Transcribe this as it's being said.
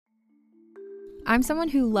I'm someone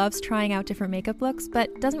who loves trying out different makeup looks,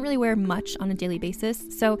 but doesn't really wear much on a daily basis,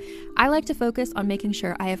 so I like to focus on making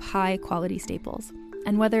sure I have high quality staples.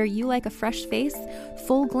 And whether you like a fresh face,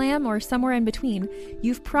 full glam, or somewhere in between,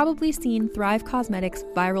 you've probably seen Thrive Causemetics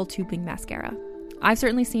Viral Tubing Mascara. I've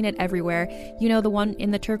certainly seen it everywhere. You know, the one in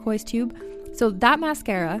the turquoise tube? So that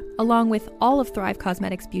mascara, along with all of Thrive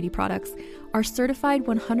Causemetics beauty products, are certified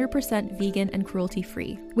 100% vegan and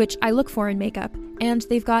cruelty-free, which I look for in makeup, and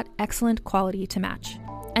they've got excellent quality to match.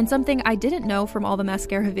 And something I didn't know from all the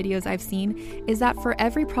mascara videos I've seen is that for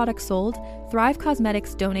every product sold, Thrive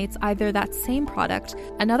Causemetics donates either that same product,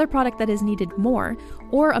 another product that is needed more,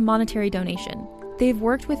 or a monetary donation. They've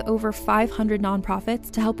worked with over 500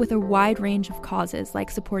 nonprofits to help with a wide range of causes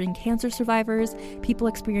like supporting cancer survivors, people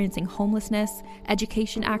experiencing homelessness,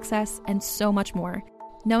 education access, and so much more.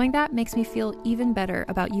 Knowing that makes me feel even better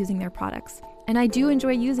about using their products. And I do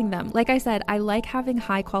enjoy using them. Like I said, I like having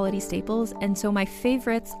high quality staples, and so my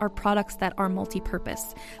favorites are products that are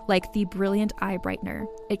multi-purpose, like the Brilliant Eye Brightener.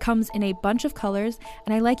 It comes in a bunch of colors,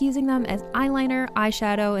 and I like using them as eyeliner,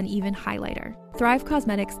 eyeshadow, and even highlighter. Thrive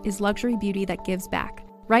Causemetics is luxury beauty that gives back.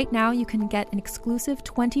 Right now, you can get an exclusive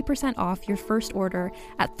 20% off your first order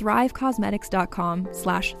at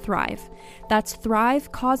thrivecausemetics.com/thrive. That's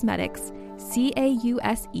Thrive Causemetics,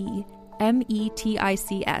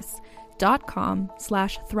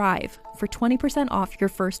 CAUSEMETICS.com/thrive for 20% off your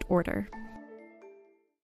first order.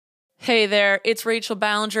 Hey there, it's Rachel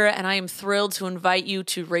Ballinger, and I am thrilled to invite you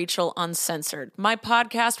to Rachel Uncensored, my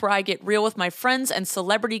podcast where I get real with my friends and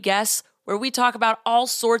celebrity guests, where we talk about all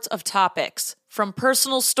sorts of topics. From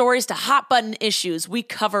personal stories to hot-button issues, we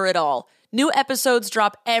cover it all. New episodes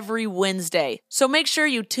drop every Wednesday, so make sure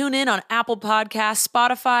you tune in on Apple Podcasts,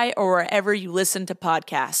 Spotify, or wherever you listen to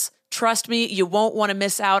podcasts. Trust me, you won't want to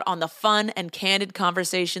miss out on the fun and candid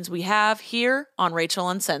conversations we have here on Rachel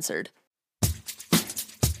Uncensored.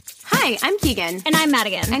 Hi, I'm Keegan. And I'm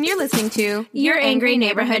Madigan. And you're listening to Your Angry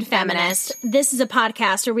Neighborhood Feminist. This is a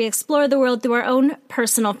podcast where we explore the world through our own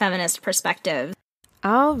personal feminist perspective.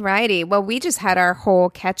 Alrighty. Well, we just had our whole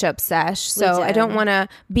catch-up sesh, so I don't want to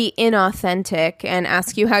be inauthentic and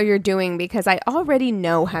ask you how you're doing because I already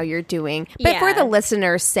know how you're doing. But for the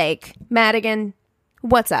listener's sake, Madigan,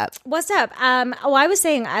 what's up? What's up? I was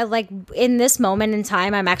saying, in this moment in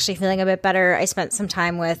time, I'm actually feeling a bit better. I spent some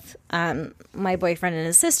time with my boyfriend and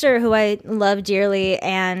his sister, who I love dearly,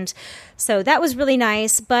 and so that was really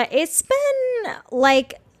nice. But it's been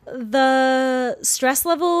the stress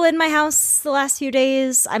level in my house the last few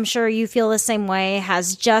days, I'm sure you feel the same way,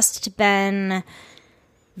 has just been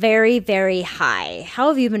very, very high. How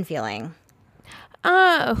have you been feeling?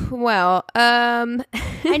 I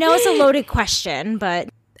know it's a loaded question, but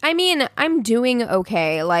I mean, I'm doing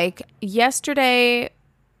okay. Like yesterday,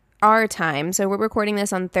 our time, so we're recording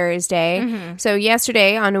this on Thursday. Mm-hmm. So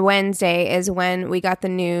yesterday on Wednesday is when we got the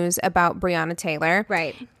news about Breonna Taylor.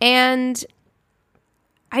 Right. And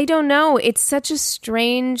I don't know. It's such a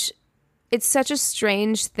strange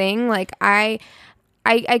thing. Like I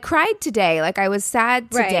cried today. Like I was sad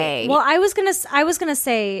today. Right. Well, I was gonna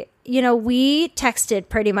say, we texted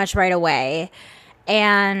pretty much right away,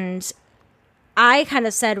 and I kind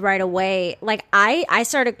of said right away, like I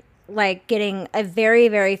started getting a very,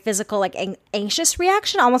 very physical, anxious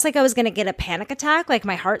reaction, almost like I was going to get a panic attack. Like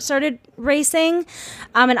my heart started racing.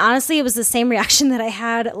 And honestly, it was the same reaction that I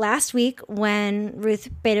had last week when Ruth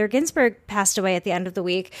Bader Ginsburg passed away at the end of the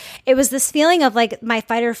week. It was this feeling of my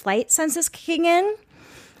fight or flight senses kicking in.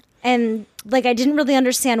 And I didn't really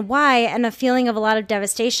understand why, and a feeling of a lot of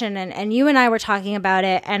devastation. And you and I were talking about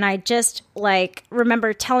it, and I just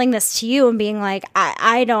remember telling this to you and being like,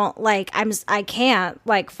 I can't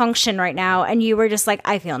function right now. And you were just like,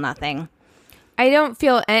 I feel nothing. I don't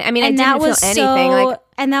feel. I mean, I didn't feel anything.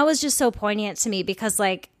 And that was just so poignant to me because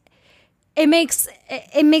it makes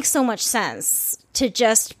so much sense to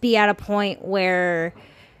just be at a point where.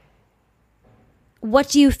 What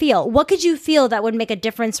do you feel? What could you feel that would make a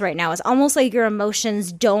difference right now? It's almost like your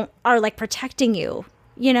emotions are protecting you,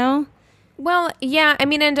 Well, yeah. I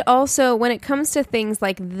mean, and also when it comes to things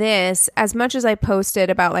like this, as much as I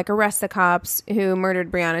posted about arrest the cops who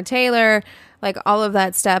murdered Breonna Taylor, all of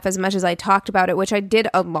that stuff, as much as I talked about it, which I did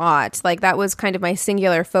a lot, that was kind of my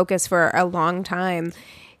singular focus for a long time.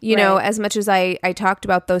 You know, as much as I talked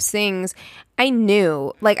about those things, I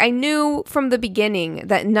knew from the beginning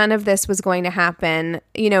that none of this was going to happen.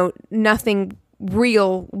 Nothing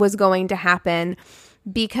real was going to happen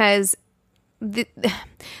because the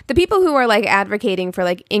people who are advocating for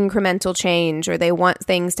incremental change, or they want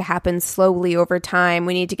things to happen slowly over time.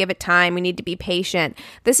 We need to give it time. We need to be patient.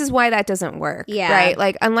 This is why that doesn't work. Yeah.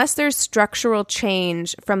 Right. Unless there's structural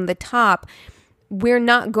change from the top, we're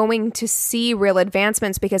not going to see real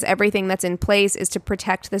advancements because everything that's in place is to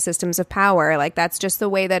protect the systems of power. Like, that's just the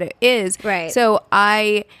way that it is. Right. So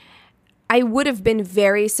I would have been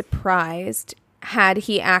very surprised had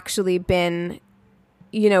he actually been,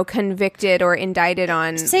 convicted or indicted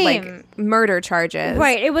on like murder charges.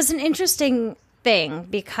 Right. It was an interesting thing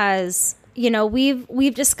because,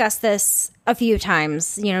 we've discussed this a few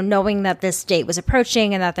times, knowing that this date was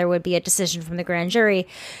approaching and that there would be a decision from the grand jury.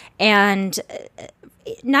 And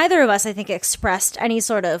neither of us, I think, expressed any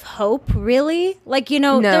sort of hope, really. Like,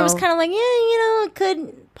 No. there was kind of like, it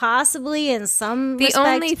could possibly in some The respect.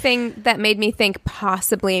 only thing that made me think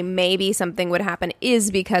possibly maybe something would happen is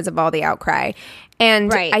because of all the outcry.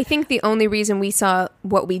 And Right. I think the only reason we saw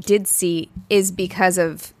what we did see is because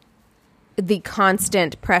of the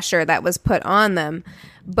constant pressure that was put on them.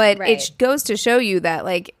 But Right. it goes to show you that,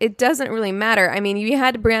 like, it doesn't really matter. I mean, you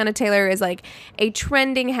had Breonna Taylor as, like, a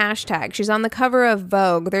trending hashtag. She's on the cover of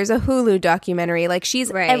Vogue. There's a Hulu documentary. Like,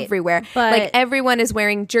 she's Right. everywhere. But- like, everyone is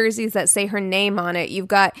wearing jerseys that say her name on it. You've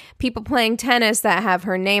got people playing tennis that have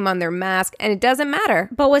her name on their mask, and it doesn't matter.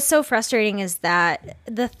 But what's so frustrating is that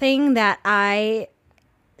the thing that I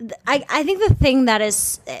think the thing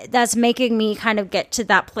that's making me kind of get to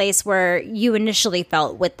that place where you initially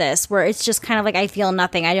felt with this, where it's just kind of like I feel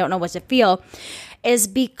nothing, I don't know what to feel, is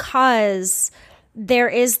because there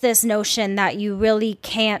is this notion that you really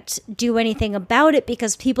can't do anything about it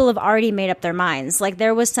because people have already made up their minds. Like,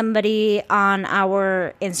 there was somebody on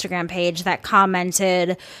our Instagram page that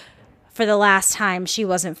commented for the last time she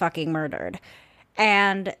wasn't fucking murdered.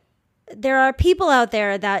 And there are people out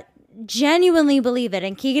there that genuinely believe it.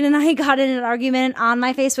 And Keegan and I got in an argument on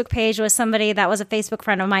my Facebook page with somebody that was a Facebook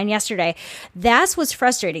friend of mine yesterday. That's what's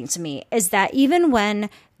frustrating to me, is that even when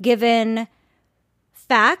given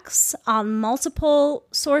facts on multiple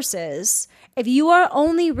sources, if you are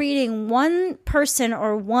only reading one person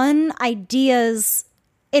or one idea's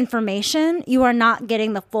information, you are not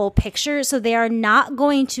getting the full picture. So they are not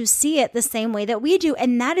going to see it the same way that we do.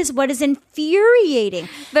 And that is what is infuriating.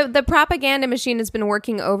 The propaganda machine has been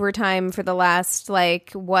working overtime for the last, 4,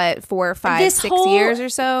 5, 6 years or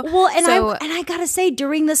so. Well, and I gotta say,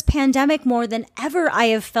 during this pandemic, more than ever, I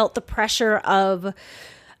have felt the pressure of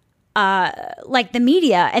the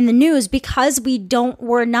media and the news, because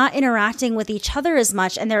we're not interacting with each other as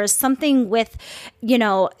much. And there is something with,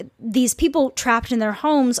 these people trapped in their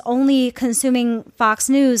homes only consuming Fox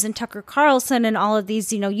News and Tucker Carlson and all of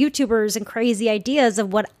these, YouTubers and crazy ideas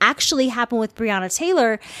of what actually happened with Breonna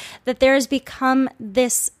Taylor, that there has become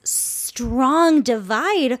this strong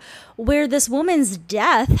divide where this woman's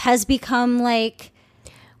death has become like,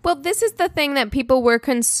 well, this is the thing that people were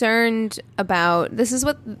concerned about. This is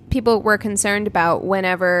what people were concerned about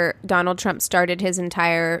whenever Donald Trump started his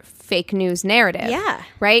entire fake news narrative. Yeah.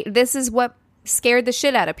 Right? This is what scared the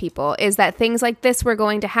shit out of people, is that things like this were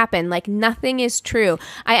going to happen. Like, nothing is true.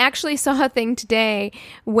 I actually saw a thing today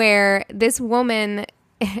where this woman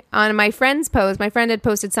on my friend's post, my friend had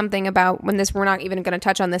posted something about we're not even going to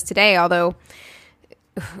touch on this today, although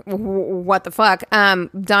what the fuck,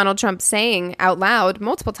 Donald Trump saying out loud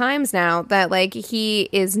multiple times now that, like, he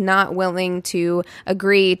is not willing to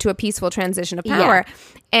agree to a peaceful transition of power. Yeah.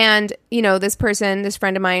 And, this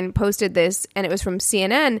friend of mine posted this, and it was from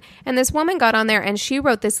CNN, and this woman got on there and she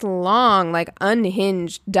wrote this long,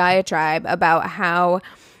 unhinged diatribe about how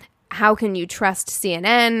can you trust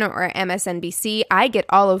CNN or MSNBC? I get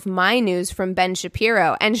all of my news from Ben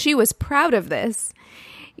Shapiro. And she was proud of this.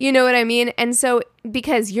 You know what I mean? And so,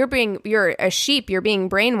 because you're a sheep, you're being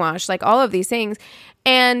brainwashed, like all of these things.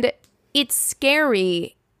 And it's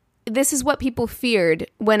scary. This is what people feared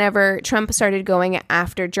whenever Trump started going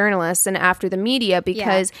after journalists and after the media,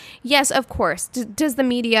 because yes, of course, does the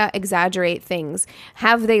media exaggerate things?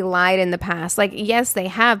 Have they lied in the past? Like, yes, they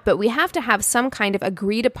have, but we have to have some kind of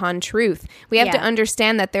agreed upon truth. We have to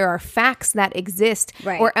understand that there are facts that exist,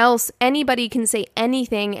 or else anybody can say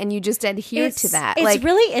anything and you just adhere to that. It's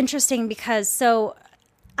really interesting because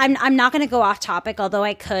I'm not going to go off topic, although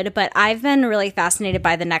I could, but I've been really fascinated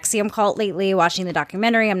by the NXIVM cult lately, watching the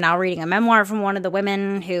documentary. I'm now reading a memoir from one of the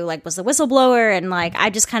women who was the whistleblower, and I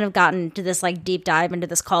just kind of gotten to this deep dive into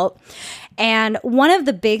this cult. And one of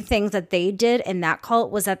the big things that they did in that cult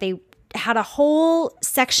was that they had a whole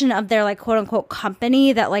section of their quote unquote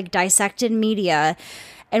company that dissected media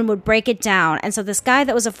and would break it down. And so this guy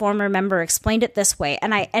that was a former member explained it this way.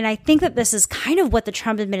 And I think that this is kind of what the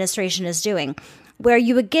Trump administration is doing, where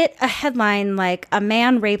you would get a headline like "A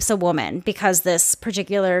man rapes a woman," because this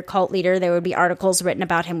particular cult leader, there would be articles written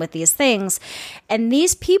about him with these things. And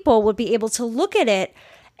these people would be able to look at it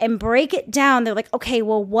and break it down. They're like, okay,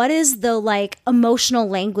 well, what is the like emotional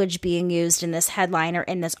language being used in this headline or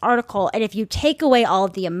in this article? And if you take away all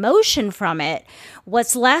of the emotion from it,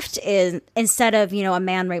 what's left is, instead of, a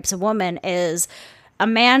man rapes a woman, is a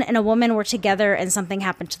man and a woman were together and something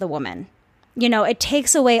happened to the woman. It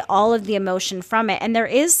takes away all of the emotion from it. And there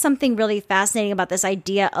is something really fascinating about this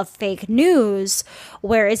idea of fake news,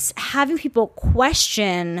 where it's having people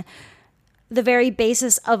question the very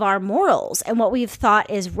basis of our morals and what we've thought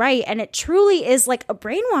is right. And it truly is like a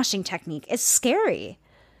brainwashing technique. It's scary.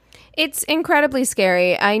 It's incredibly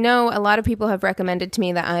scary. I know a lot of people have recommended to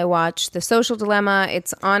me that I watch The Social Dilemma.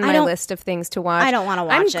 It's on my list of things to watch. I don't want to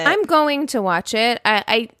watch it. I'm going to watch it.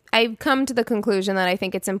 I've come to the conclusion that I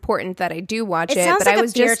think it's important that I do watch it. It sounds but like a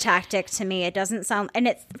fear tactic to me. It doesn't sound, and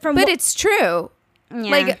it's from. But it's true.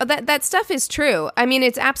 Yeah. Like that stuff is true. I mean,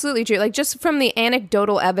 it's absolutely true. Like just from the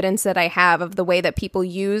anecdotal evidence that I have of the way that people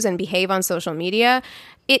use and behave on social media,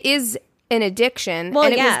 it is an addiction,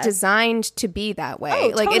 and it was designed to be that way.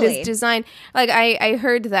 Oh, like totally. it is designed. Like I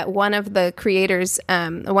heard that one of the creators,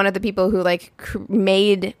 one of the people who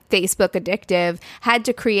made Facebook addictive, had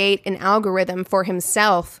to create an algorithm for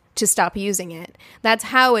himself to stop using it. That's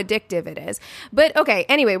how addictive it is. But okay,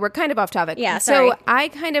 anyway, we're kind of off topic. Yeah, sorry. So I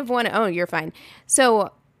kind of want to, oh, you're fine.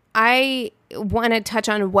 So I want to touch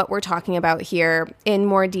on what we're talking about here in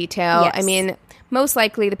more detail. Yes. I mean, most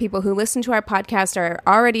likely the people who listen to our podcast are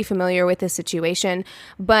already familiar with this situation.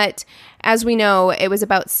 But as we know, it was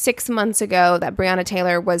about 6 months ago that Breonna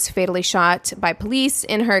Taylor was fatally shot by police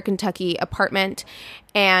in her Kentucky apartment.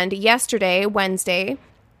 And yesterday, Wednesday,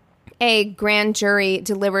 a grand jury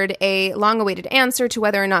delivered a long-awaited answer to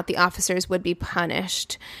whether or not the officers would be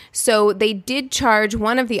punished. So they did charge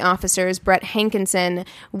one of the officers, Brett Hankinson,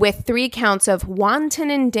 with 3 counts of wanton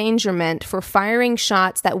endangerment for firing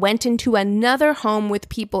shots that went into another home with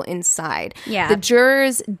people inside. Yeah. The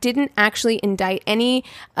jurors didn't actually indict any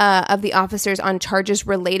of the officers on charges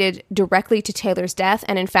related directly to Taylor's death.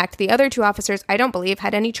 And in fact, the other 2 officers, I don't believe,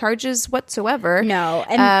 had any charges whatsoever. No.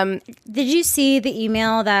 And did you see the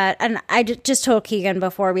email that... And I just told Keegan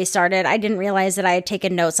before we started, I didn't realize that I had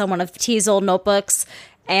taken notes on one of T's old notebooks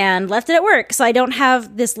and left it at work. So I don't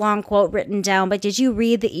have this long quote written down. But did you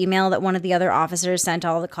read the email that one of the other officers sent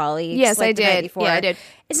all the colleagues? Yes, I the night did. before? Yeah, I did.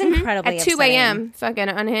 It's incredibly At 2 upsetting. a.m., fucking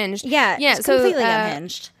unhinged. Yeah, it's completely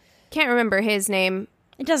unhinged. Can't remember his name.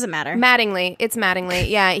 It doesn't matter. Mattingly. It's Mattingly.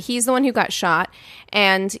 Yeah, he's the one who got shot.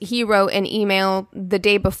 And he wrote an email the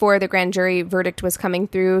day before the grand jury verdict was coming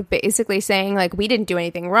through, basically saying, like, we didn't do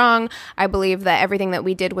anything wrong. I believe that everything that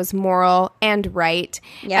we did was moral and right.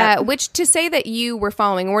 Yeah. Which, to say that you were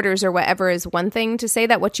following orders or whatever is one thing. To say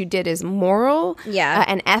that what you did is moral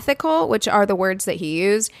and ethical, which are the words that he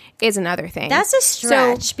used, is another thing. That's a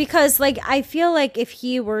stretch because, like, I feel like if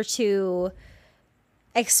he were to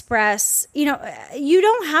express, you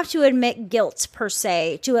don't have to admit guilt per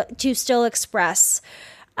se to still express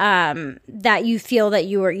that you feel that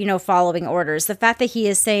you were, following orders. The fact that he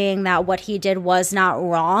is saying that what he did was not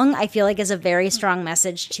wrong, I feel like is a very strong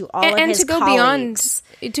message to all of his colleagues.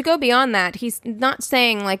 To go beyond that, he's not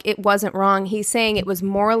saying like it wasn't wrong. He's saying it was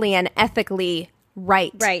morally and ethically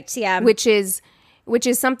right. Right. Yeah. Which is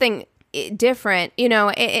something different.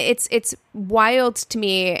 It's wild to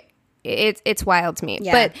me. It's wild to me.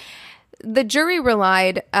 Yeah. But the jury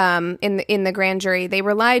relied, in the grand jury, they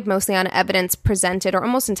relied mostly on evidence presented, or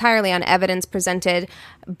almost entirely on evidence presented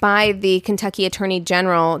by the Kentucky Attorney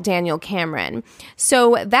General, Daniel Cameron.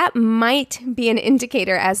 So that might be an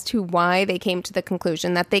indicator as to why they came to the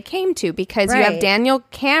conclusion that they came to, because you have Daniel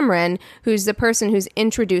Cameron, who's the person who's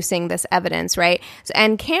introducing this evidence, right?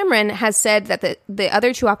 And Cameron has said that the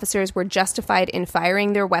other 2 officers were justified in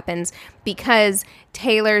firing their weapons because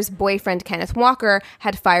Taylor's boyfriend, Kenneth Walker,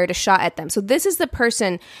 had fired a shot at them. So this is the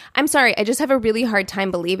person, I'm sorry, I just have a really hard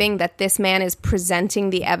time believing that this man is presenting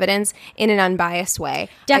the evidence in an unbiased way.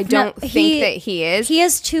 I don't think that he is. He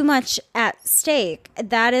has too much at stake.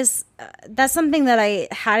 That's something that I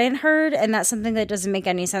hadn't heard, and that's something that doesn't make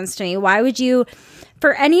any sense to me. Why would you,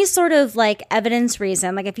 for any sort of like evidence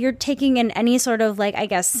reason, like if you're taking in any sort of like, I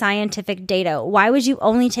guess, scientific data, why would you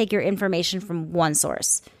only take your information from one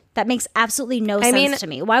source? That makes absolutely no sense to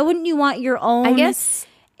me. Why wouldn't you want your own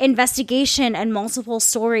investigation and multiple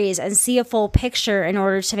stories and see a full picture in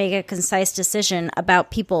order to make a concise decision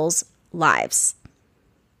about people's lives?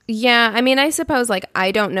 Yeah, I mean, I suppose, like,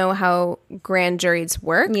 I don't know how grand juries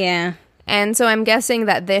work. Yeah. And so I'm guessing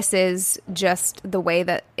that this is just the way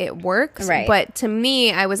that it works. Right. But to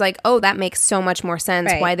me, I was like, oh, that makes so much more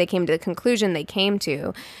sense why they came to the conclusion they came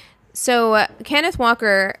to. So Kenneth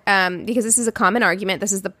Walker, because this is a common argument,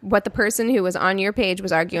 this is what the person who was on your page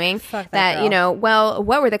was arguing, Fuck that that girl. you know, well,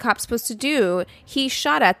 what were the cops supposed to do? He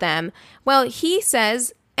shot at them. Well, he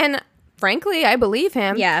says, and frankly, I believe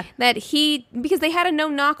him, Yeah. that because they had a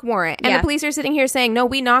no-knock warrant, and Yeah. the police are sitting here saying, no,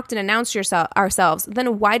 we knocked and announced ourselves.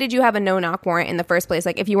 Then why did you have a no-knock warrant in the first place?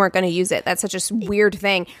 Like, if you weren't going to use it, that's such a weird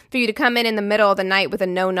thing for you to come in the middle of the night with a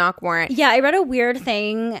no-knock warrant. Yeah, I read a weird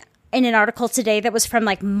thing in an article today that was from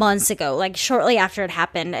like months ago, like shortly after it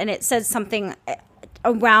happened, and it said something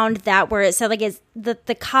around that where it said like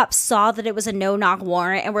the cops saw that it was a no-knock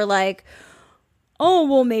warrant and were like, oh,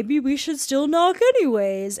 well, maybe we should still knock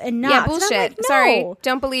anyways, and knocked. Yeah, And I'm bullshit. like, no. Sorry,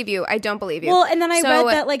 don't believe you. I don't believe you. Well, and then I So,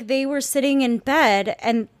 read that like they were sitting in bed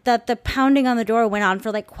and that the pounding on the door went on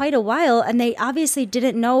for like quite a while, and they obviously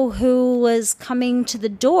didn't know who was coming to the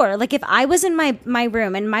door. Like if I was in my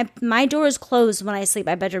room and my door is closed when I sleep,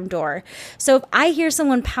 my bedroom door. So if I hear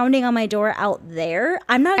someone pounding on my door out there,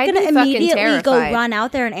 I'm not I'd going to be fucking immediately go terrified. run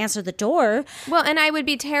out there and answer the door. Well, and I would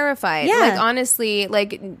be terrified. Yeah. Like, honestly,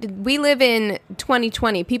 like, we live in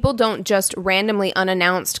 2020. People don't just randomly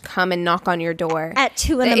unannounced come and knock on your door. At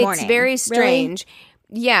 2 in the morning. It's very Really? strange.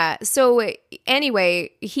 Yeah. So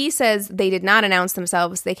anyway, he says they did not announce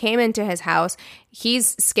themselves. They came into his house.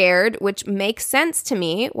 He's scared, which makes sense to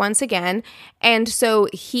me once again. And so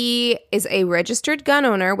he is a registered gun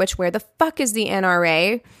owner, which where the fuck is the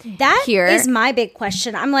NRA? That here? is my big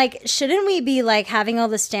question. I'm like, shouldn't we be like having all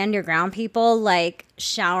the stand your ground people like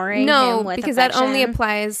showering No, him with because that only affection?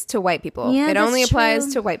 applies to white people. Yeah, it only that's applies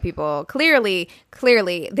true. to white people. Clearly,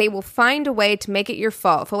 they will find a way to make it your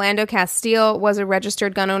fault. Philando Castile was a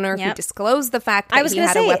registered gun owner who Yep. disclosed the fact that he gonna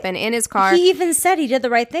had a weapon in his car. He even said he did the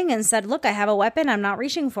right thing and said, look, I have a weapon. I'm not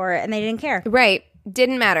reaching for it. And they didn't care. Right.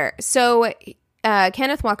 Didn't matter. So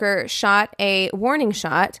Kenneth Walker shot a warning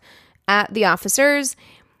shot at the officers.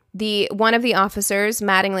 One of the officers,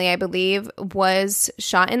 Mattingly, I believe, was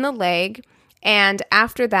shot in the leg. And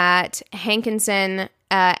after that, Hankinson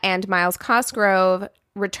and Miles Cosgrove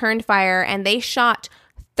returned fire, and they shot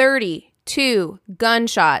 32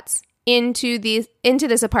 gunshots into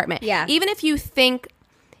this apartment. Yeah. Even if you think,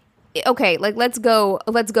 okay, like let's go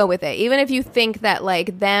with it. Even if you think that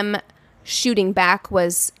like them shooting back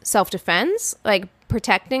was self-defense, like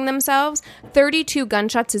protecting themselves, 32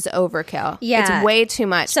 gunshots is overkill. Yeah. It's way too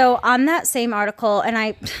much. So on that same article, and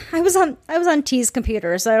I was on T's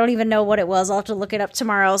computer, so I don't even know what it was. I'll have to look it up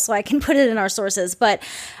tomorrow so I can put it in our sources. But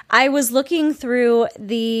I was looking through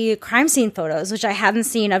the crime scene photos, which I hadn't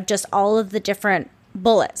seen, of just all of the different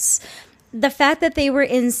bullets. The fact that they were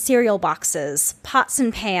in cereal boxes, pots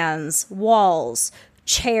and pans, walls,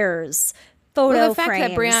 chairs, photo well, the fact frames.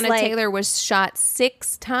 that Breonna like- Taylor was shot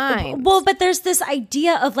 6 times. Well, but there's this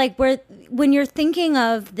idea of like when you're thinking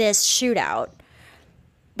of this shootout,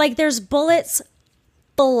 like there's bullets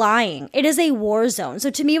flying. It is a war zone. So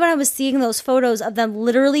to me, when I was seeing those photos of them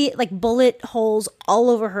literally like bullet holes all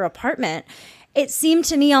over her apartment, it seemed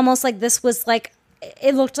to me almost like this was like,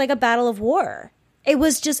 it looked like a battle of war. It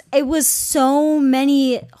was so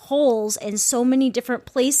many holes in so many different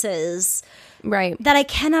places Right. that I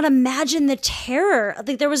cannot imagine the terror.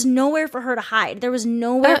 Like there was nowhere for her to hide. There was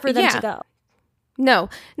nowhere for them yeah. to go. No.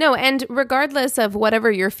 And regardless of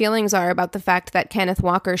whatever your feelings are about the fact that Kenneth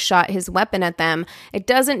Walker shot his weapon at them, it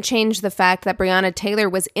doesn't change the fact that Breonna Taylor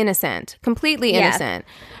was innocent, completely Yeah. innocent.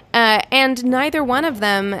 And neither one of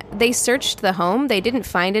them, they searched the home. They didn't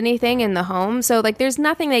find anything in the home. So, like, there's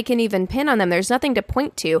nothing they can even pin on them. There's nothing to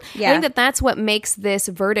point to. Yeah. I think that's what makes this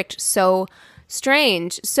verdict so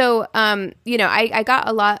strange. So, I got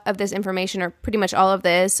a lot of this information, or pretty much all of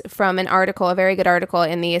this, from an article, a very good article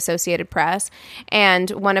in the Associated Press. And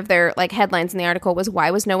one of their headlines in the article was, "Why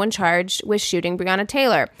was no one charged with shooting Breonna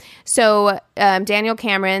Taylor?" So Daniel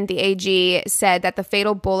Cameron, the AG, said that the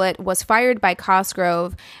fatal bullet was fired by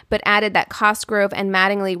Cosgrove, but added that Cosgrove and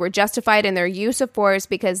Mattingly were justified in their use of force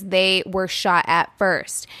because they were shot at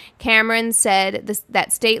first. Cameron said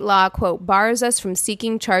that state law, quote, bars us from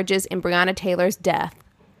seeking charges in Breonna Taylor's death.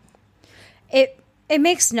 It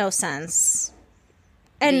makes no sense.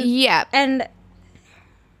 And Yeah. and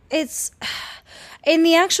it's in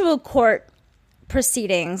the actual court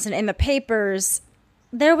proceedings and in the papers,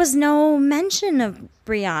 there was no mention of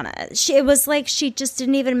Breonna. It was like she just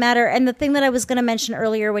didn't even matter. And the thing that I was going to mention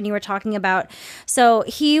earlier when you were talking about, so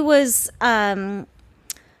he was,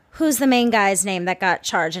 who's the main guy's name that got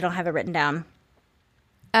charged? I don't have it written down.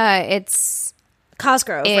 It's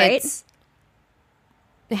Cosgrove, right?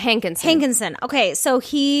 Hankinson. Hankinson. Okay, so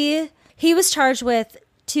he was charged with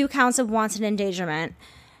 2 counts of wanton endangerment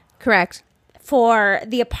Correct. for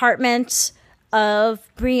the apartment of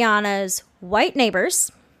Breonna's white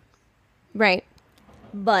neighbors Right.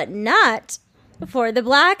 but not for the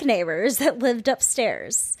black neighbors that lived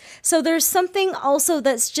upstairs. So there's something also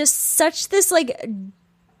that's just such this like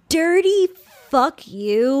dirty fuck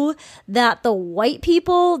you that the white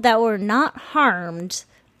people that were not harmed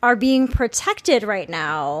are being protected right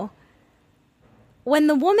now. When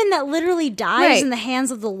the woman that literally dies in the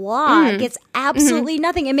hands of the law gets absolutely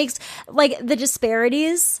nothing. It makes like the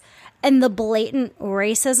disparities and the blatant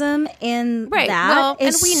racism in that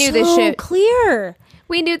is and we knew so this shit. clear.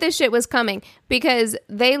 We knew this shit was coming because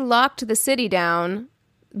they locked the city down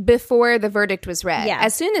before the verdict was read. Yeah.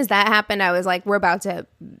 As soon as that happened, I was like, we're about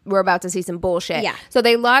to see some bullshit. Yeah. So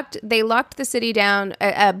they locked the city down.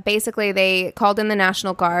 Basically, they called in the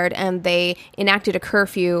National Guard and they enacted a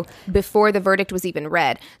curfew before the verdict was even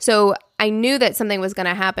read. So I knew that something was going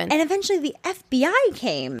to happen. And eventually the FBI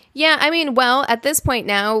came. Yeah, I mean, well, at this point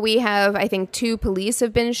now, we have, I think, 2 police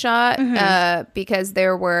have been shot because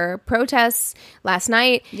there were protests last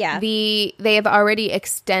night. Yeah. They have already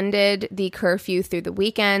extended the curfew through the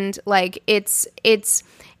weekend. Like, it's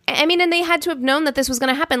I mean, and they had to have known that this was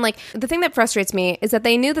going to happen. Like, the thing that frustrates me is that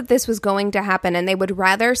they knew that this was going to happen, and they would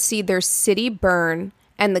rather see their city burn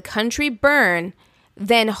and the country burn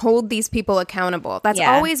than hold these people accountable. That's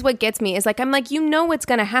always what gets me, is like, I'm like, you know what's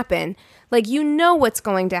going to happen. Like, you know what's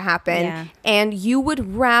going to happen. And you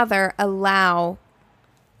would rather allow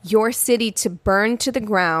your city to burn to the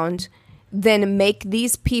ground than make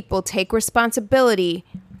these people take responsibility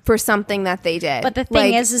for something that they did. But the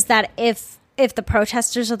thing is that if the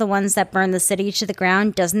protesters are the ones that burn the city to the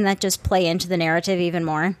ground, doesn't that just play into the narrative even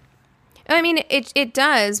more? I mean, it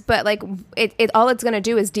does, but like it all it's going to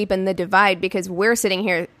do is deepen the divide, because we're sitting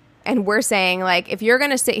here and we're saying, like, if you're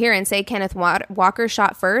going to sit here and say Kenneth Walker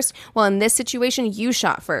shot first, well, in this situation, you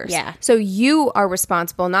shot first. Yeah. So you are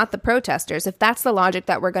responsible, not the protesters, if that's the logic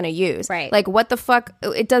that we're going to use. Right. Like, what the fuck?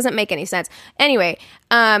 It doesn't make any sense. Anyway,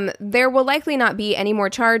 there will likely not be any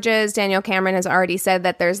more charges. Daniel Cameron has already said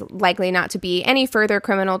that there's likely not to be any further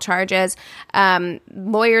criminal charges.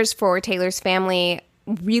 Lawyers for Taylor's family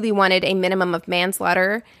really wanted a minimum of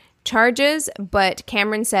manslaughter charges, but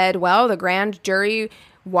Cameron said, well, the grand jury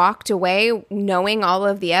walked away knowing all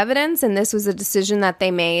of the evidence, and this was a decision that they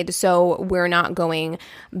made, so we're not going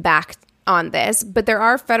back on this. But there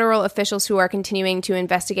are federal officials who are continuing to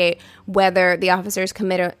investigate whether the officers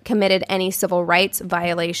committed any civil rights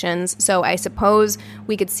violations. So I suppose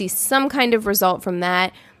we could see some kind of result from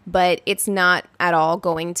that, but it's not at all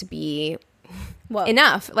going to be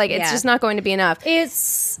enough. Like, it's just not going to be enough.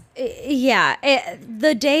 It's,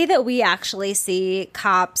 the day that we actually see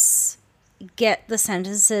cops get the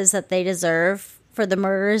sentences that they deserve for the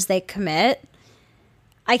murders they commit,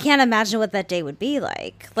 I can't imagine what that day would be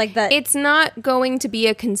like. Like that, it's not going to be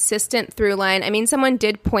a consistent through line. I mean, someone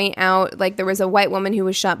did point out, like, there was a white woman who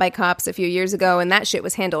was shot by cops a few years ago, and that shit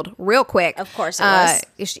was handled real quick. Of course it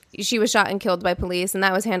was. She was shot and killed by police, and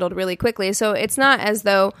that was handled really quickly. So it's not as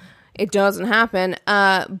though it doesn't happen,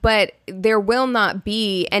 but there will not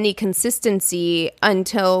be any consistency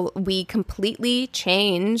until we completely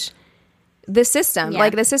change the system.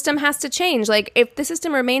 Like, the system has to change. Like, if the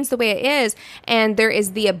system remains the way it is and there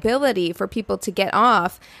is the ability for people to get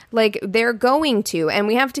off, like, they're going to. And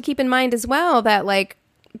we have to keep in mind as well that, like,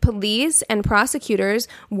 police and prosecutors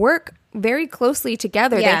work very closely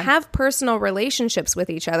together. They have personal relationships with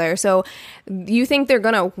each other. So you think they're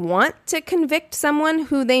going to want to convict someone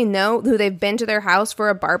who they know, who they've been to their house for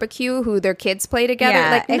a barbecue, who their kids play together?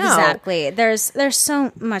 Yeah, like, no. Exactly. There's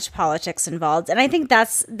so much politics involved. And I think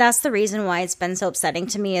that's the reason why it's been so upsetting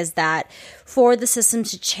to me, is that for the system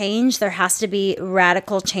to change, there has to be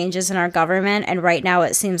radical changes in our government. And right now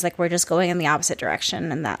it seems like we're just going in the opposite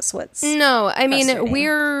direction. And that's what's we're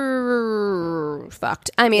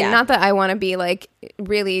fucked. I mean, not that I want to be like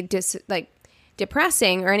really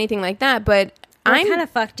depressing or anything like that, but I'm kind of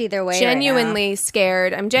fucked either way. Genuinely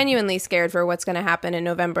scared. I'm genuinely scared for what's going to happen in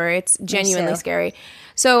November. It's genuinely scary.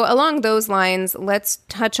 So along those lines, let's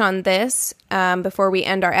touch on this before we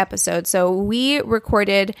end our episode. So we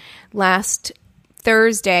recorded last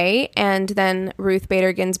Thursday, and then Ruth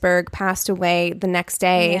Bader Ginsburg passed away the next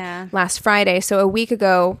day, last Friday. So a week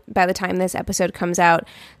ago, by the time this episode comes out.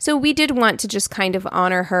 So we did want to just kind of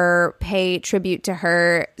honor her, pay tribute to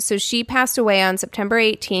her. So she passed away on September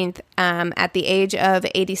 18th at the age of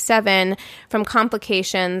 87 from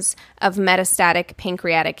complications of metastatic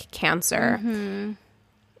pancreatic cancer. Mm-hmm.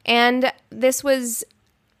 And this was,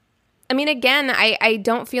 I mean, again, I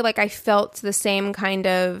don't feel like I felt the same kind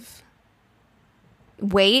of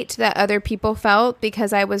weight that other people felt,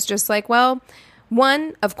 because I was just like, well,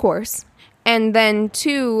 one, of course, and then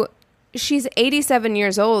two, she's 87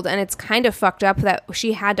 years old, and it's kind of fucked up that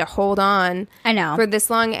she had to hold on I know. for this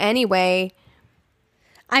long anyway.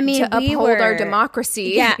 I mean, to uphold our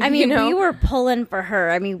democracy. Yeah, I mean, you know? we were pulling for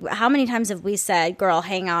her. I mean, how many times have we said, girl,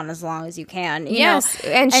 hang on as long as you can? You Yes, know?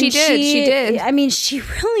 and she did. She did. I mean, she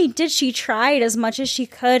really did. She tried as much as she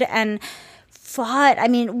could and fought. I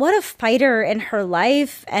mean, what a fighter in her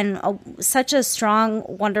life, and such a strong,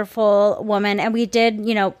 wonderful woman. And we did,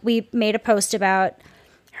 you know, we made a post about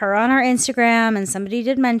her on our Instagram, and somebody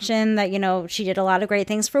did mention that, you know, she did a lot of great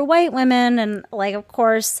things for white women. And like, of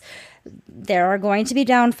course, there are going to be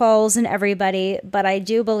downfalls in everybody, but I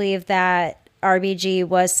do believe that RBG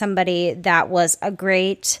was somebody that was a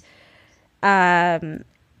great,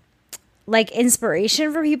 like,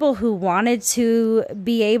 inspiration for people who wanted to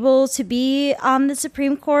be able to be on the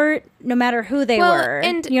Supreme Court, no matter who they were.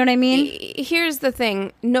 And you know what I mean? Here's the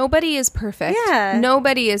thing. Nobody is perfect. Yeah.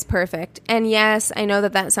 Nobody is perfect. And yes, I know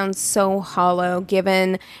that that sounds so hollow,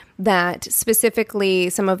 given that specifically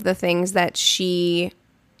some of the things that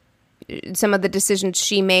some of the decisions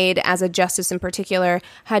she made as a justice in particular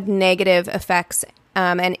had negative effects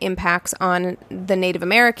and impacts on the Native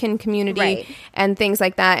American community Right. and things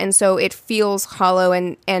like that. And so it feels hollow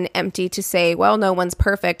and empty to say, well, no one's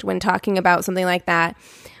perfect when talking about something like that.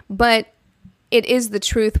 But it is the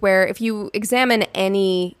truth, where if you examine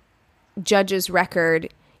any judge's record,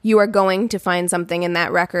 you are going to find something in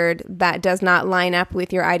that record that does not line up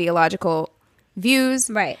with your ideological views,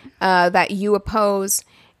 Right. that you oppose.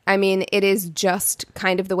 I mean, it is just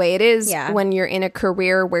kind of the way it is Yeah. when you're in a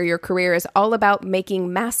career where your career is all about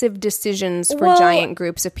making massive decisions for Well, giant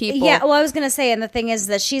groups of people. Yeah, well, I was going to say, and the thing is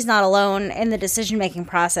that she's not alone in the decision-making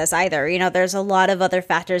process either. You know, there's a lot of other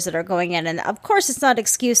factors that are going in. And of course, it's not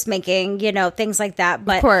excuse-making, you know, things like that.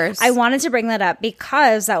 But Of course. I wanted to bring that up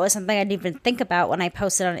because that was something I didn't even think about when I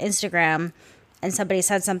posted on Instagram and somebody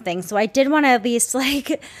said something. So I did want to at least,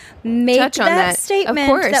 like, make Touch on that that. statement Of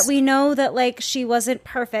course. that we know that, like, she wasn't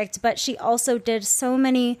perfect, but she also did so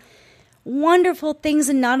many wonderful things.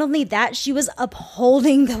 And not only that, she was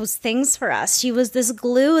upholding those things for us. She was this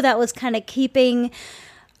glue that was kind of keeping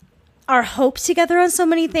our hope together on so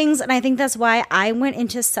many things. And I think that's why I went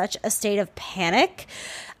into such a state of panic.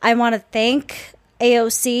 I want to thank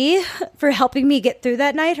AOC for helping me get through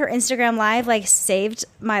that night. Her Instagram live like saved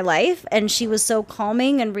my life, and she was so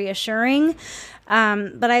calming and reassuring.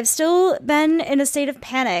 But I've still been in a state of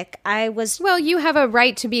panic. I was Well, you have a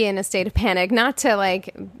right to be in a state of panic, not to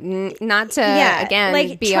Yeah, again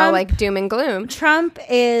like be all Trump- like doom and gloom. Trump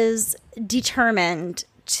is determined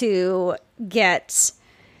to get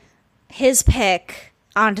his pick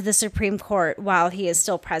onto the Supreme Court while he is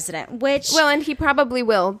still president, which Well, and he probably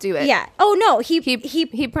will do it. yeah. Oh no, he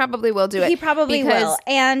probably will do it. He probably because will.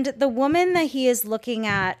 And the woman that he is looking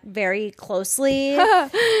at very closely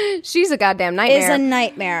she's a goddamn is a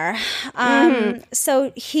nightmare. nightmare.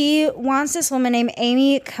 So he wants this woman named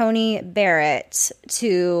Amy Coney Barrett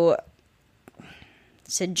to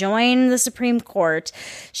join the Supreme Court.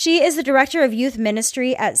 She is the director of youth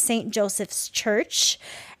ministry at St. Joseph's Church.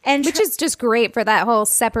 And Which is just great for that whole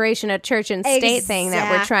separation of church and state thing that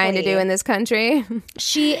we're trying to do Exactly. in this country.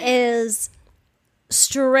 she is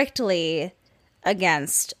strictly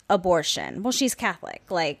against abortion. Well, she's Catholic.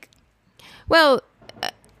 Like, Well,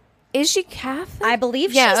 is she Catholic? I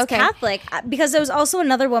believe Yeah, she's okay. Catholic, because there was also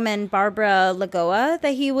another woman, Barbara Lagoa,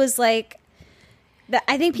 that he was like, that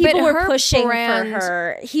I think people But were her pushing brand- for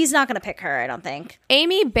her. He's not going to pick her, I don't think.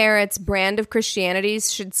 Amy Barrett's brand of Christianity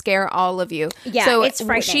should scare all of you. Yeah, so it's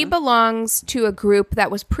frightening. she belongs to a group that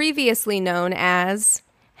was previously known as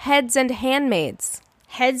Heads and Handmaids.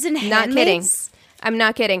 Heads and Not kidding. Handmaids. I'm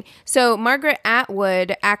not kidding. So Margaret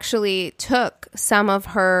Atwood actually took some of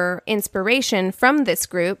her inspiration from this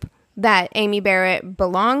group that Amy Barrett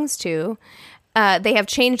belongs to. They have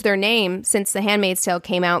changed their name since The Handmaid's Tale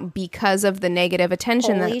came out because of the negative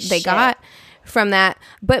attention Holy that they shit. got from that.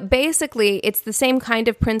 But basically, it's the same kind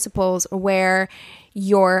of principles where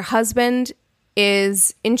your husband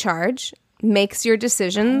is in charge, makes your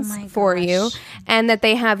decisions Oh my for gosh. you, and that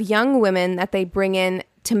they have young women that they bring in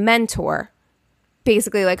to mentor,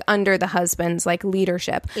 basically like under the husband's like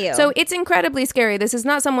leadership. Ew. So it's incredibly scary. This is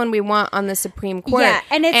not someone we want on the Supreme Court. Yeah,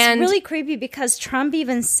 and it's really creepy because Trump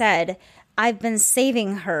even said, I've been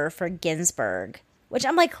saving her for Ginsburg, which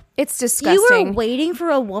I'm like, it's you disgusting. were waiting for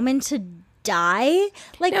a woman to die?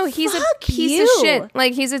 Like, No, he's a fuck piece you. of shit.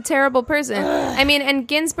 Like, he's a terrible person. I mean, and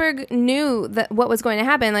Ginsburg knew that what was going to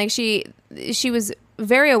happen. Like, she was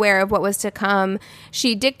very aware of what was to come.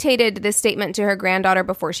 She dictated this statement to her granddaughter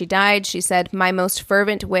before she died. She said, "My most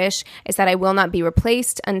fervent wish is that I will not be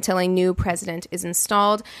replaced until a new president is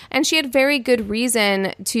installed." And she had very good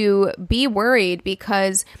reason to be worried,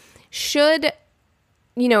 because should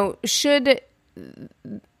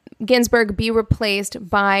Ginsburg be replaced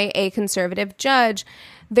by a conservative judge,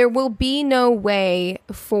 there will be no way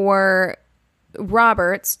for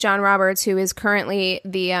John Roberts, who is currently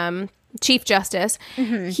the Chief Justice,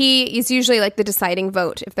 he is usually like the deciding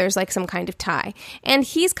vote if there's like some kind of tie. And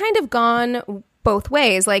he's kind of gone both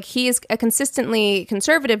ways. Like, he is a consistently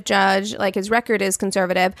conservative judge, like his record is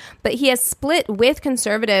conservative, but he has split with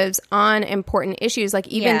conservatives on important issues. Like,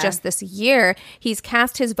 even just this year, he's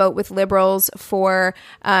cast his vote with liberals for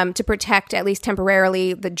to protect, at least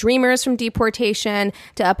temporarily, the Dreamers from deportation,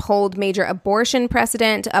 to uphold major abortion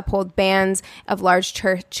precedent, to uphold bans of large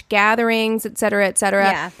church gatherings, et cetera, et cetera.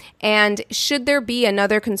 Yeah. And should there be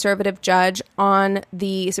another conservative judge on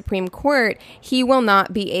the Supreme Court, he will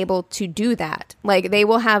not be able to do that. Like, they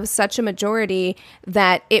will have such a majority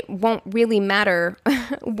that it won't really matter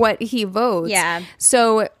what he votes. Yeah.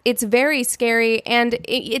 So it's very scary, and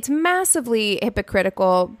it's massively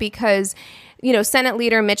hypocritical because, Senate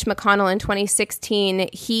Leader Mitch McConnell in 2016,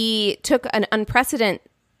 he took an unprecedented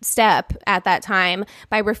step at that time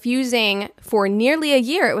by refusing for nearly a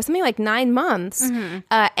year, it was something like 9 months,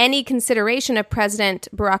 any consideration of President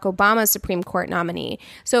Barack Obama's Supreme Court nominee.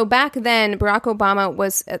 So back then, Barack Obama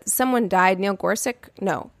was, someone died, Neil Gorsuch?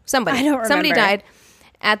 No, somebody. I don't remember. Somebody died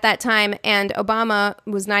at that time, and Obama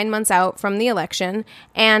was 9 months out from the election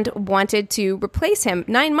and wanted to replace him.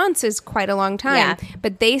 9 months is quite a long time, Yeah.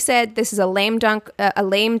 but they said this is a lame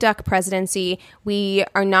duck presidency. We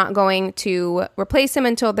are not going to replace him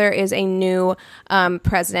until there is a new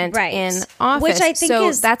president Right. in office. Which I think so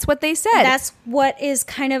is- that's what they said. That's what is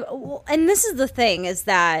kind of, and this is the thing, is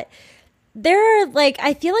that there are, like,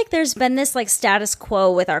 I feel like there's been this like status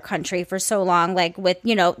quo with our country for so long, like with,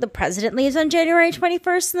 the president leaves on January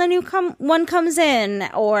 21st and the new one comes in,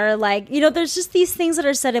 or like, there's just these things that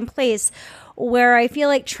are set in place where I feel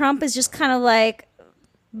like Trump is just kind of like,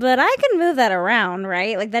 but I can move that around,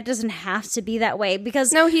 right? Like, that doesn't have to be that way,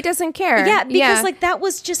 because no, he doesn't care. yeah, because like that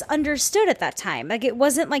was just understood at that time. Like, it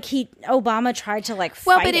wasn't like Obama tried to like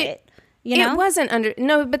fight it. It wasn't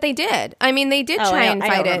no, but they did. I mean, they did try and I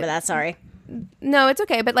fight don't remember it. that. Sorry. No, it's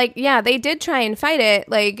okay. But like, yeah, they did try and fight it,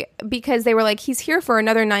 like, because they were like, he's here for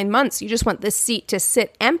another 9 months. You just want this seat to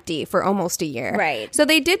sit empty for almost a year. Right. So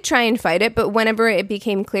they did try and fight it. But whenever it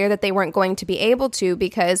became clear that they weren't going to be able to,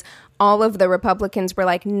 because all of the Republicans were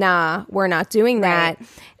like, nah, we're not doing that.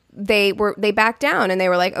 Right. They backed down, and they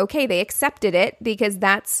were like, okay, they accepted it because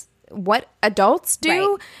that's what adults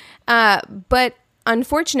do. But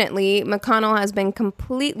unfortunately, McConnell has been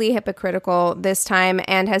completely hypocritical this time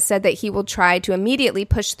and has said that he will try to immediately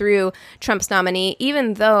push through Trump's nominee,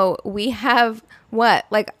 even though we have,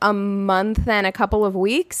 like a month and a couple of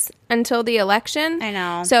weeks until the election? I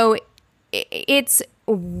know. So it's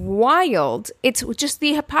wild. It's just,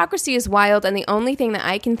 the hypocrisy is wild, and the only thing that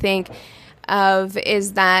I can think of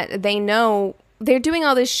is that they know they're doing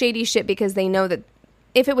all this shady shit because they know that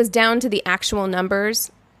if it was down to the actual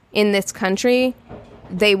numbers in this country,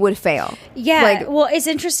 they would fail. Yeah, well, it's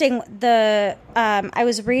interesting. I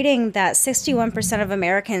was reading that 61% of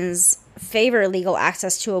Americans favor legal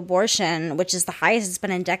access to abortion, which is the highest it's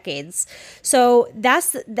been in decades. So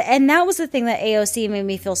and that was the thing that AOC made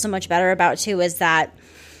me feel so much better about too, is that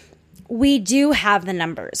we do have the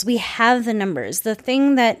numbers. We have the numbers. The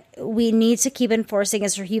thing that we need to keep enforcing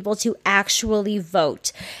is for people to actually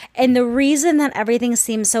vote. And the reason that everything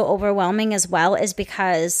seems so overwhelming as well is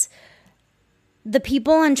because the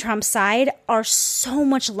people on Trump's side are so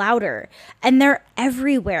much louder, and they're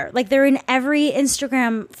everywhere. Like, they're in every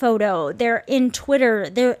Instagram photo. They're in Twitter.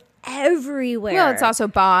 They're everywhere. Well, it's also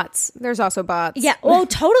bots. There's also bots. Yeah. Oh,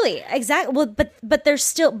 totally. Exactly. Well, but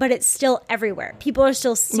it's still everywhere. People are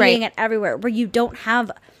still seeing it everywhere, where you don't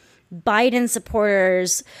have Biden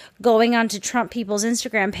supporters going onto Trump people's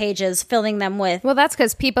Instagram pages, filling them with. Well, that's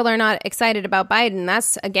because people are not excited about Biden.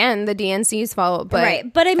 That's, again, the DNC's fault.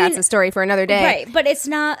 But, but I mean, that's a story for another day. Right. But it's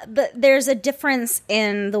not. But there's a difference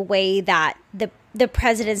in the way that the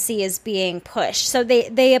presidency is being pushed. So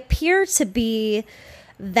they appear to be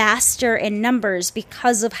vaster in numbers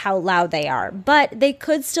because of how loud they are. But they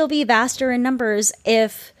could still be vaster in numbers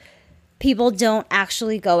if people don't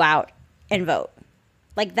actually go out and vote.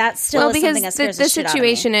 Like, that still is something that scares the shit out of me.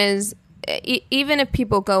 The situation is, even if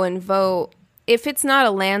people go and vote, if it's not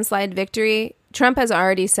a landslide victory, Trump has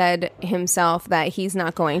already said himself that he's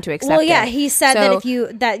not going to accept it. Well, yeah, he said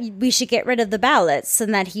that that we should get rid of the ballots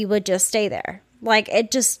and that he would just stay there. Like,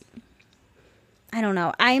 it just, I don't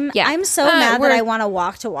know. I'm so mad that I want to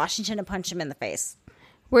walk to Washington and punch him in the face.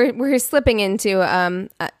 We're slipping into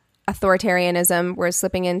authoritarianism. We're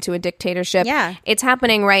slipping into a dictatorship. Yeah. It's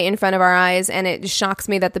happening right in front of our eyes, and it shocks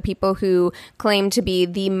me that the people who claim to be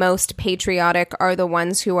the most patriotic are the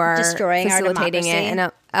ones who are destroying facilitating our it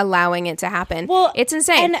and allowing it to happen. Well, it's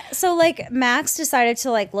insane. And so, like, Max decided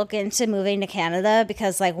to, like, look into moving to Canada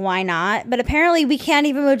because, like, why not? But apparently we can't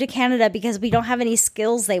even move to Canada because we don't have any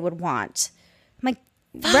skills they would want. I'm like,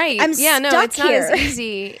 fuck, right. I'm yeah, no, stuck it's not here. as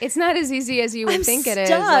easy. It's not as easy as you would think it is.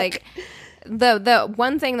 stuck. Like, the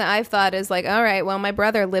one thing that I've thought is like, all right, well, my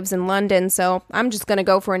brother lives in London, so I'm just going to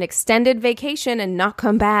go for an extended vacation and not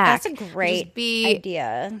come back. That's a great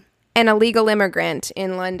idea. An illegal immigrant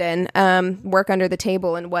in London, work under the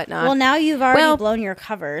table and whatnot. Well, now you've already blown your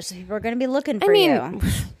cover, so people are going to be looking for you.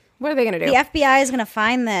 What are they going to do? The FBI is going to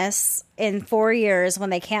find this in 4 years when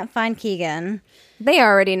they can't find Keegan. They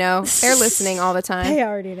already know. They're listening all the time. They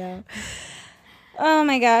already know. Oh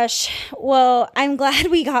my gosh. Well, I'm glad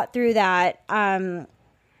we got through that.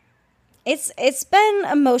 It's been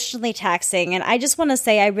emotionally taxing, and I just want to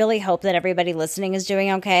say I really hope that everybody listening is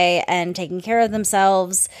doing okay and taking care of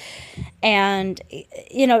themselves, and,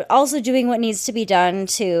 you know, also doing what needs to be done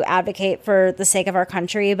to advocate for the sake of our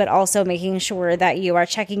country, but also making sure that you are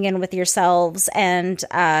checking in with yourselves and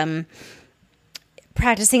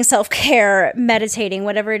practicing self-care, meditating,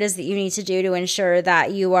 whatever it is that you need to do to ensure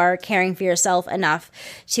that you are caring for yourself enough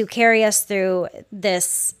to carry us through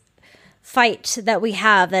this fight that we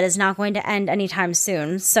have that is not going to end anytime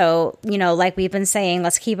soon. So, you know, like we've been saying,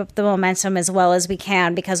 let's keep up the momentum as well as we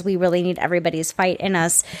can because we really need everybody's fight in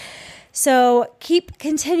us. So keep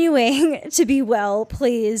continuing to be well,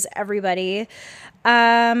 please, everybody.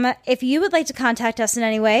 If you would like to contact us in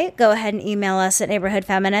any way, go ahead and email us at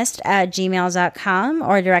neighborhoodfeminist@gmail.com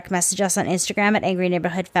or direct message us on Instagram at Angry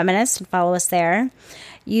Neighborhood Feminist and follow us there.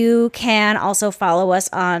 You can also follow us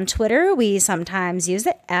on Twitter. We sometimes use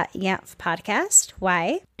it at YANF Podcast.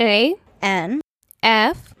 YANF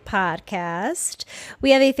Podcast.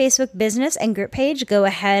 We have a Facebook business and group page. Go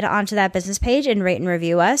ahead onto that business page and rate and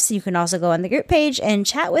review us. You can also go on the group page and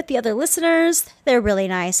chat with the other listeners. They're really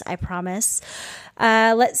nice, I promise.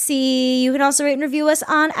 Let's see. You can also rate and review us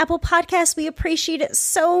on Apple Podcasts. We appreciate it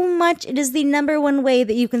so much. It is the #1 way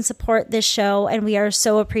that you can support this show, and we are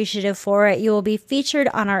so appreciative for it. You will be featured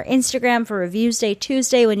on our Instagram for Reviews Day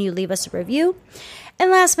Tuesday when you leave us a review.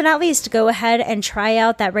 And last but not least, go ahead and try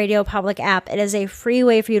out that Radio Public app. It is a free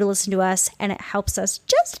way for you to listen to us, and it helps us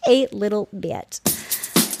just a little bit.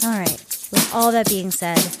 All right. With all that being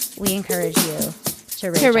said, we encourage you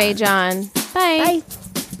to rage on. Bye. Bye.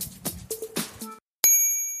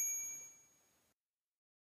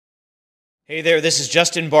 Hey there, this is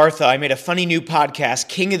Justin Bartha. I made a funny new podcast,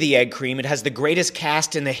 King of the Egg Cream. It has the greatest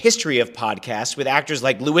cast in the history of podcasts with actors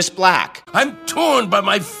like Louis Black. I'm torn by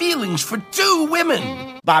my feelings for 2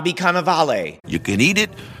 women. Bobby Cannavale. You can eat it,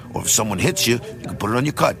 or if someone hits you, you can put it on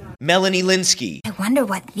your cut. Melanie Linsky. I wonder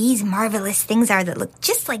what these marvelous things are that look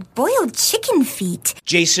just like boiled chicken feet.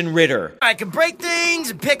 Jason Ritter. I can break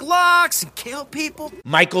things and pick locks and kill people.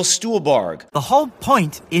 Michael Stuhlbarg. The whole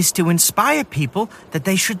point is to inspire people that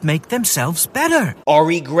they should make themselves better.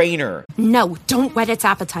 Ari Grainer. No, don't whet its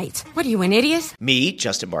appetite. What are you, an idiot? Me,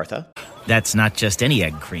 Justin Bartha. That's not just any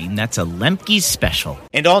egg cream, that's a Lemke's special.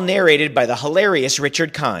 And all narrated by the hilarious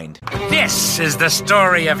Richard Kind. This is the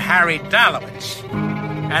story of Harry Dalowitz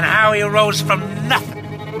and how he rose from nothing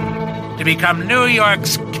to become New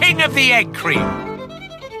York's King of the Egg Cream.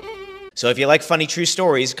 So if you like funny true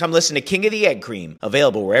stories, come listen to King of the Egg Cream,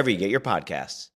 available wherever you get your podcasts.